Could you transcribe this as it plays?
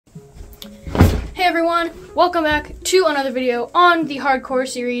everyone, welcome back to another video on the hardcore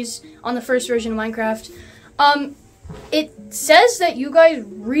series on the first version of Minecraft. It says that you guys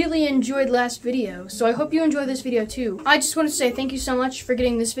really enjoyed last video, so I hope you enjoy this video too. I just want to say thank you so much for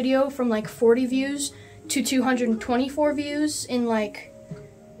getting this video from like 40 views to 224 views in like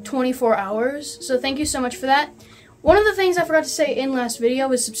 24 hours, so thank you so much for that. One of the things I forgot to say in last video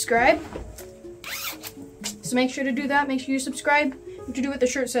was subscribe, so make sure to do that. Make sure you subscribe. You do what the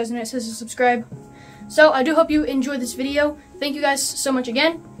shirt says, and it says to subscribe. So I do hope you enjoyed this video. Thank you guys so much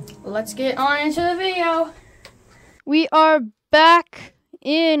again. Let's get on into the video. We are back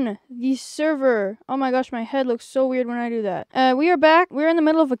in the server. Oh my gosh, my head looks so weird when I do that. We are back. We're in the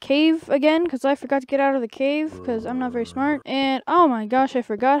middle of a cave again because I forgot to get out of the cave because I'm not very smart. And oh my gosh, I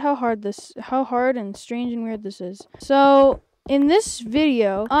forgot how hard and strange and weird this is. So in this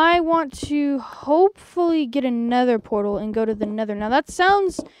video, I want to hopefully get a nether portal and go to the nether. Now that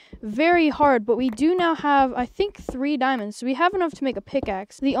sounds very hard, but we do now have, I think, 3 diamonds. So we have enough to make a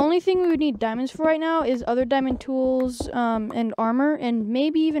pickaxe. The only thing we would need diamonds for right now is other diamond tools and armor, and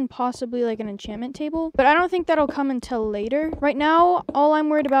maybe even possibly like an enchantment table. But I don't think that'll come until later. Right now, all I'm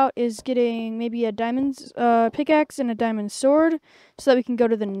worried about is getting maybe a diamond pickaxe and a diamond sword so that we can go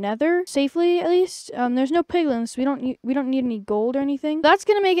to the nether safely, at least. There's no piglins, so we don't need any gold or anything. That's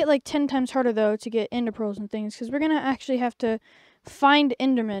gonna make it like 10 times harder though to get ender pearls and things, because we're gonna actually have to find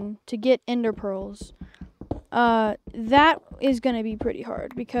endermen to get ender pearls. That is gonna be pretty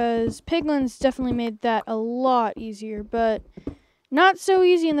hard because piglins definitely made that a lot easier, but not so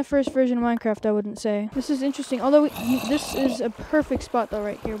easy in the first version of Minecraft, I wouldn't say. This is interesting, although this is a perfect spot though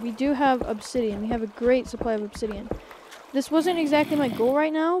right here. We do have obsidian. We have a great supply of obsidian. This wasn't exactly my goal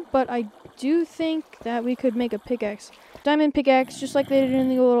right now, but I do think that we could make a pickaxe. Diamond pickaxe, just like they did in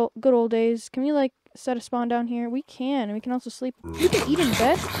the good old days. Can we like set a spawn down here? We can, and we can also sleep. You can eat in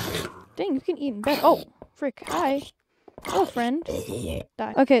bed? Dang, you can eat in bed. Oh, frick. Hi. Oh, friend.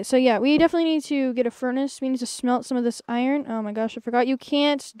 Die. Okay, so yeah, we definitely need to get a furnace. We need to smelt some of this iron. Oh my gosh, I forgot. You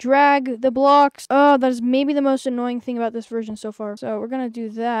can't drag the blocks. Oh, that is maybe the most annoying thing about this version so far. So we're gonna do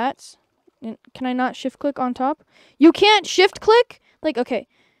that. And can I not shift click on top? You can't shift click? Like, okay.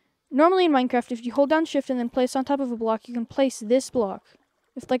 Normally in Minecraft, if you hold down shift and then place on top of a block, you can place this block.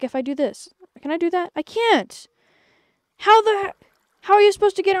 If I do this. Can I do that? I can't. How are you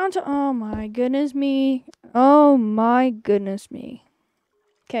supposed to get onto? Oh my goodness me. Oh my goodness me.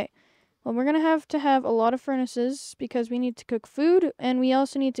 Okay. Well, we're going to have a lot of furnaces because we need to cook food, and we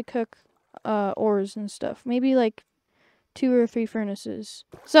also need to cook ores and stuff. Maybe like 2 or 3 furnaces.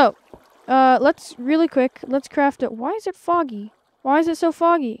 So, let's craft it. Why is it foggy? Why is it so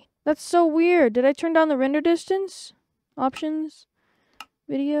foggy? That's so weird. Did I turn down the render distance? Options?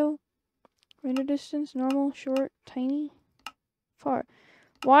 Video? Render distance, normal, short, tiny, far.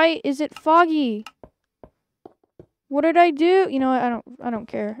 Why is it foggy? What did I do? You know what? I don't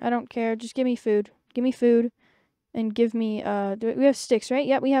care. I don't care. Just give me food. Give me food. And give me, we have sticks, right?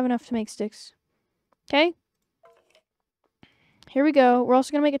 Yep, we have enough to make sticks. Okay? Here we go. We're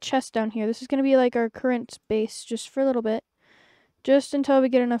also going to make a chest down here. This is going to be like our current base just for a little bit. Just until we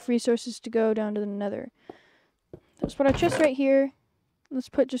get enough resources to go down to the nether. Let's put our chest right here. Let's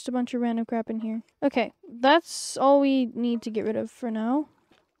put just a bunch of random crap in here. Okay, that's all we need to get rid of for now.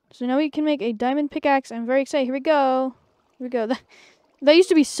 So now we can make a diamond pickaxe. I'm very excited. Here we go. Here we go. That used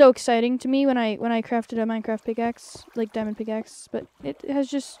to be so exciting to me when I crafted a Minecraft pickaxe, like diamond pickaxe, but it has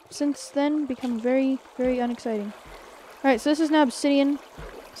just since then become very, very unexciting. Alright, so this is now obsidian.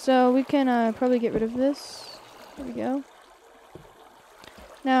 So we can probably get rid of this. There we go.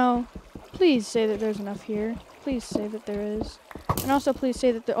 Now, please say that there's enough here. Please say that there is. And also please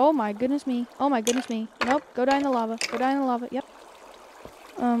say that there— oh my goodness me. Oh my goodness me. Nope. Go die in the lava. Go die in the lava. Yep.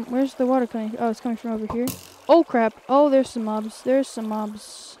 Where's the water coming? Oh, it's coming from over here. Oh crap. Oh, there's some mobs. There's some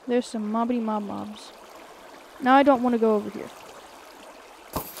mobs. There's some mobbity mobs. Now I don't want to go over here.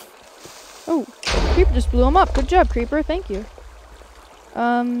 Oh, Creeper just blew him up. Good job, Creeper. Thank you.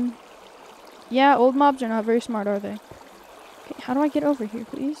 Yeah, old mobs are not very smart, are they? Okay, how do I get over here,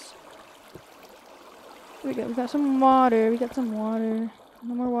 please? Here we go. We got some water. We got some water.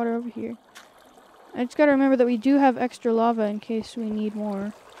 No more water over here. I just gotta remember that we do have extra lava in case we need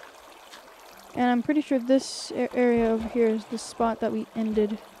more. And I'm pretty sure this area over here is the spot that we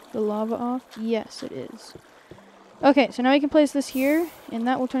ended the lava off. Yes, it is. Okay, so now we can place this here, and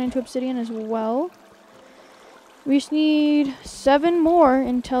that will turn into obsidian as well. We just need 7 more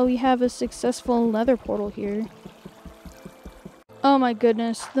until we have a successful nether portal here. Oh my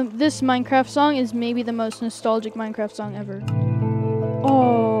goodness, this Minecraft song is maybe the most nostalgic Minecraft song ever.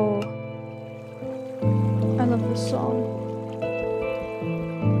 Oh, I love this song.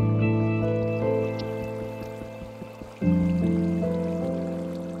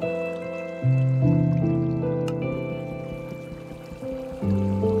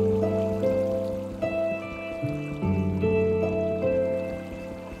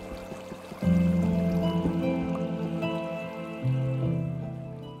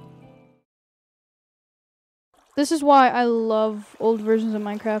 This is why I love old versions of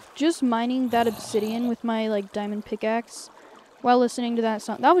Minecraft. Just mining that obsidian with my, like, diamond pickaxe while listening to that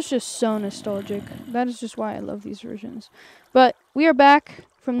song. That was just so nostalgic. That is just why I love these versions. But we are back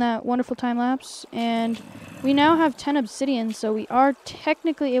from that wonderful time lapse, and we now have 10 obsidian, so we are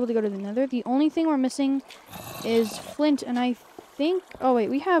technically able to go to the nether. The only thing we're missing is flint, and I think... Oh, wait,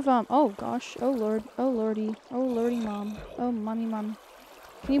 we have, oh, gosh. Oh, Lord. Oh, Lordy. Oh, Lordy, Mom. Oh, Mommy, Mom.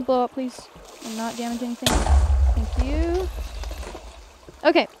 Can you blow up, please? And not damage anything? Thank you.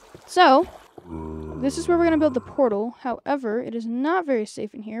 Okay, so this is where we're going to build the portal. However, it is not very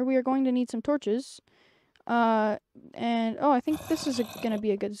safe in here. We are going to need some torches. And oh, I think this is going to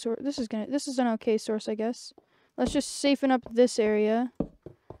be a good source. This is an okay source, I guess. Let's just safeten up this area.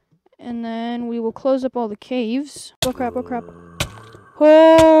 And then we will close up all the caves. Oh crap, oh crap.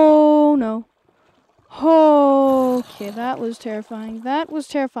 Oh no. Okay, that was terrifying. That was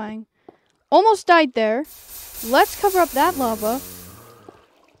terrifying. Almost died there. Let's cover up that lava.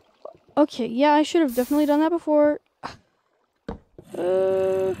 Okay, yeah, I should have definitely done that before.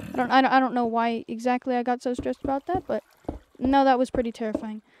 I don't know why exactly I got so stressed about that, but no, that was pretty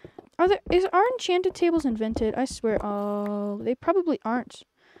terrifying. Are enchanted tables invented? I swear. Oh, they probably aren't.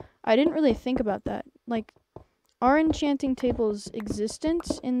 I didn't really think about that. Like, are enchanting tables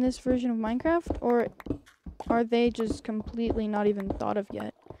existent in this version of Minecraft, or are they just completely not even thought of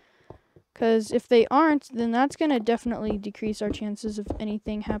yet? Because if they aren't, then that's going to definitely decrease our chances of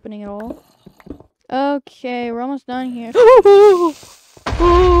anything happening at all. Okay, we're almost done here.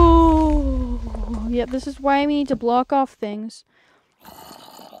 Yep, this is why we need to block off things.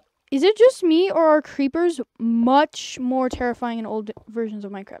 Is it just me, or are creepers much more terrifying in old versions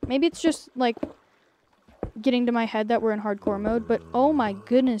of Minecraft? Maybe it's just, like, getting to my head that we're in hardcore mode, but oh my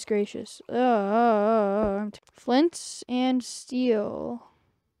goodness gracious. Flint and steel.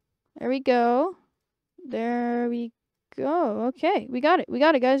 There we go. There we go. Okay, we got it. We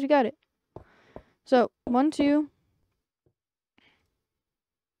got it, guys. We got it. So, 1, 2.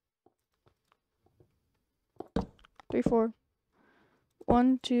 3, 4.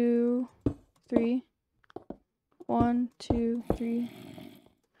 1, 2, 3. 1, 2, 3.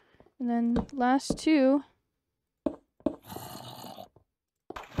 And then last 2.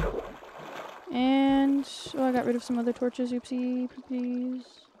 And oh, I got rid of some other torches. Oopsie, please.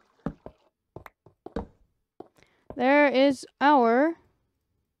 There is our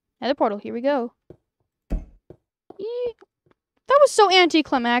nether portal. Here we go. Eee. That was so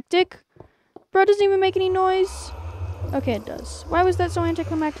anticlimactic. Bro, doesn't even make any noise. Okay, it does. Why was that so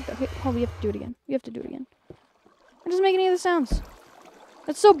anticlimactic? Okay, oh, we have to do it again. We have to do it again. It doesn't make any of the sounds.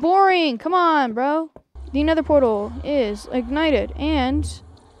 That's so boring. Come on, bro. The nether portal is ignited, and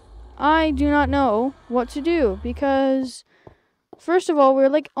I do not know what to do because, first of all, we're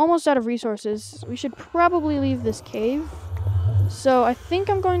like almost out of resources. We should probably leave this cave. So I think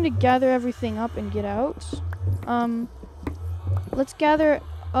I'm going to gather everything up and get out. Let's gather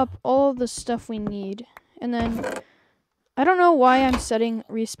up all of the stuff we need. And then, I don't know why I'm setting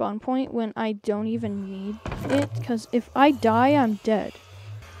respawn point when I don't even need it. Because if I die, I'm dead.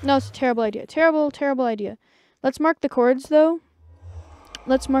 No, it's a terrible idea. Terrible, terrible idea. Let's mark the chords, though.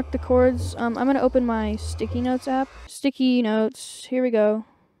 Let's mark the chords. I'm going to open my sticky notes app. Sticky notes. Here we go.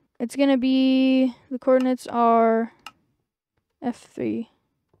 It's going to be... The coordinates are... F3.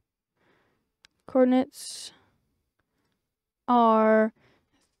 Coordinates are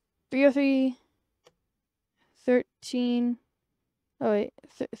 303, 13, oh wait,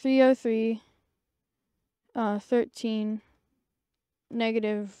 303, 13,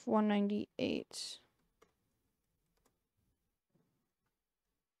 negative 198.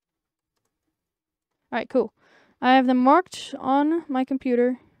 Alright, cool. I have them marked on my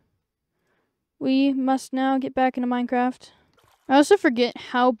computer. We must now get back into Minecraft. I also forget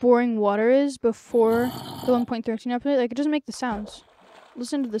how boring water is before the 1.13 update. Like, it doesn't make the sounds.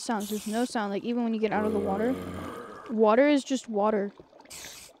 Listen to the sounds. There's no sound. Like, even when you get out of the water. Water is just water.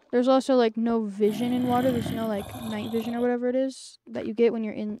 There's also, like, no vision in water. There's no, like, night vision or whatever it is that you get when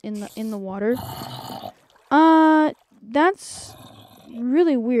you're in the water. That's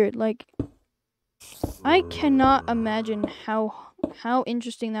really weird. Like, I cannot imagine how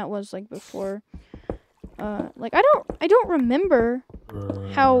interesting that was, like, before. Like, I don't remember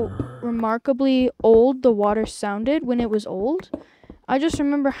how remarkably old the water sounded when it was old. I just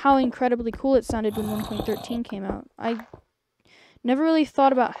remember how incredibly cool it sounded when 1.13 came out. I never really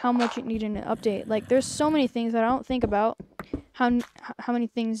thought about how much it needed an update. Like, there's so many things that I don't think about how many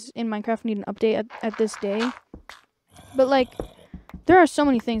things in Minecraft need an update at this day. But, like, there are so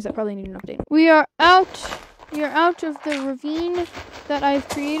many things that probably need an update. We are out of the ravine that I've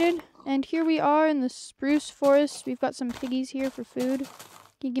created. And here we are in the spruce forest. We've got some piggies here for food.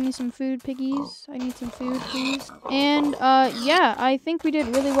 Can you give me some food, piggies? I need some food, please. And, yeah, I think we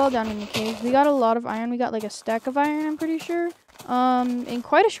did really well down in the cave. We got a lot of iron. We got, like, a stack of iron, I'm pretty sure. In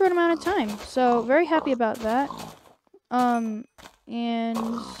quite a short amount of time. So, very happy about that. And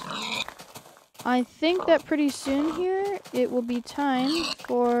I think that pretty soon here, it will be time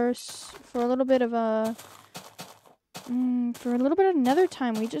for a little bit of a... for a little bit of nether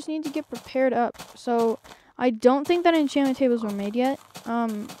time. We just need to get prepared up. So... I don't think that enchantment tables were made yet.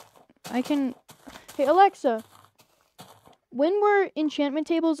 I can... Hey, Alexa. When were enchantment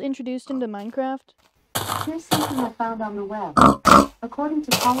tables introduced into Minecraft? Here's something I found on the web. According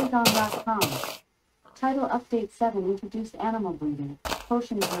to Polygon.com, title Update 7 introduced animal breeding,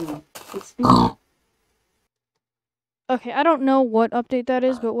 potion brewing, experience... Okay, I don't know what update that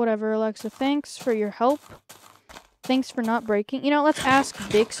is, but whatever, Alexa. Thanks for your help. Thanks for not breaking. You know, let's ask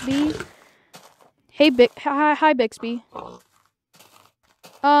Bixby. Hey, hi, Bixby.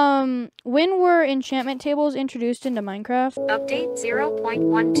 When were enchantment tables introduced into Minecraft? Update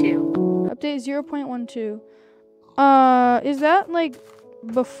 0.12. Update 0.12. Is that, like,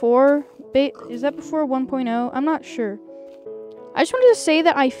 before... Is that before 1.0? I'm not sure. I just wanted to say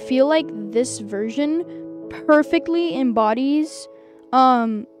that I feel like this version perfectly embodies,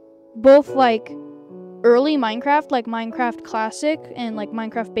 both, like, early Minecraft, like Minecraft Classic, and, like,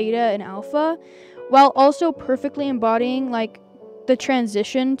 Minecraft Beta and Alpha, while also perfectly embodying, like, the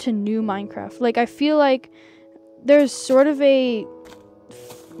transition to new Minecraft. Like, I feel like there's sort of a,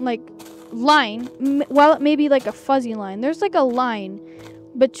 like, line, while it may be, like, a fuzzy line, there's, like, a line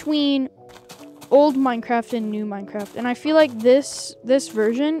between old Minecraft and new Minecraft. And I feel like this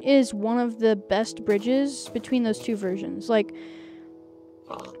version is one of the best bridges between those two versions. Like,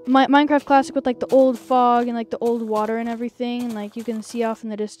 Minecraft Classic with, like, the old fog and, like, the old water and everything. And, like, you can see off in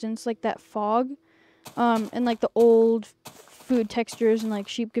the distance, like, that fog. And, like, the old food textures and, like,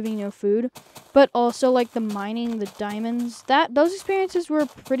 sheep giving you food. But also, like, the mining, the diamonds. Those experiences were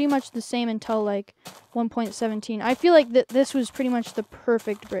pretty much the same until, like, 1.17. I feel like this was pretty much the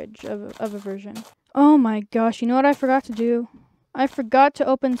perfect bridge of a version. Oh my gosh, you know what I forgot to do? I forgot to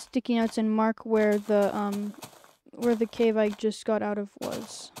open sticky notes and mark where the cave I just got out of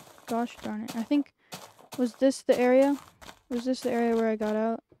was. Gosh darn it. I think, was this the area? Was this the area where I got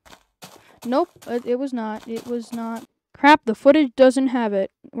out? Nope, it was not. It was not. Crap, the footage doesn't have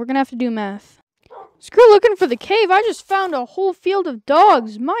it. We're gonna have to do math. Screw looking for the cave. I just found a whole field of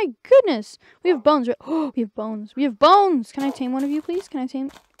dogs. My goodness. We have bones. Oh, we have bones. We have bones. Can I tame one of you, please? Can I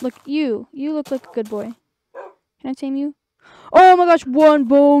tame? Look, you. You look like a good boy. Can I tame you? Oh my gosh, one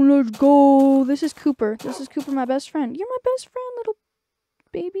bone. Let's go. This is Cooper. This is Cooper, my best friend. You're my best friend, little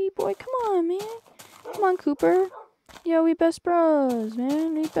baby boy. Come on, man. Come on, Cooper. Yeah, we best bros,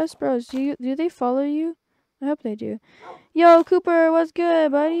 man. We best bros. Do they follow you? I hope they do. Yo, Cooper, what's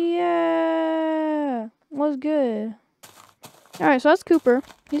good, buddy? Yeah. What's good? Alright, so that's Cooper.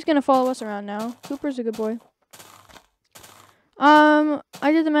 He's gonna follow us around now. Cooper's a good boy. I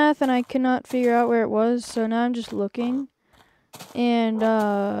did the math and I could not figure out where it was, so now I'm just looking. And,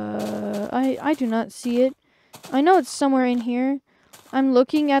 I do not see it. I know it's somewhere in here. I'm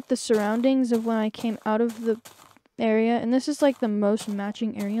looking at the surroundings of when I came out of the area, and this is like the most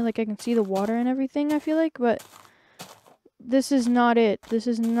matching area. Like, I can see the water and everything, I feel like, but this is not it. This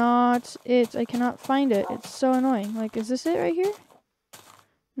is not it. I cannot find it. It's so annoying. Like, is this it right here?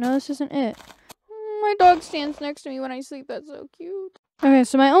 No, this isn't it. My dog stands next to me when I sleep. That's so cute. Okay,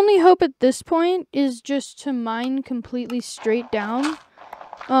 so my only hope at this point is just to mine completely straight down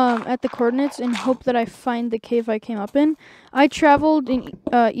at the coordinates and hope that I find the cave I came up in. I traveled in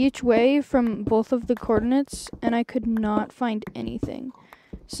each way from both of the coordinates, and I could not find anything.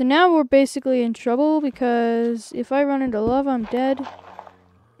 So now we're basically in trouble, because if I run into lava, I'm dead.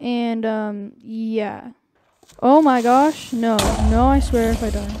 And, yeah. Oh my gosh, no. No, I swear if I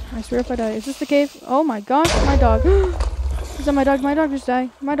die. I swear if I die. Is this the cave? Oh my gosh, my dog. Is that my dog? My dog just died.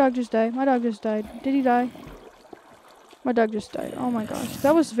 My dog just died. My dog just died. Did he die? My dog just died. Oh my gosh.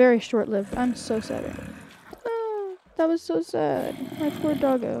 That was very short-lived. I'm so sad. That was so sad. My poor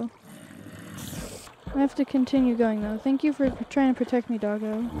doggo. I have to continue going, though. Thank you for trying to protect me,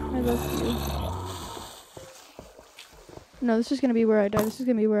 doggo. I love you. No, this is gonna be where I die. This is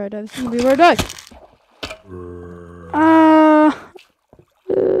gonna be where I die. This is gonna be where I die.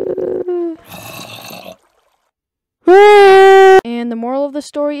 And the moral of the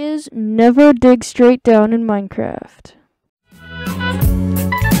story is, never dig straight down in Minecraft.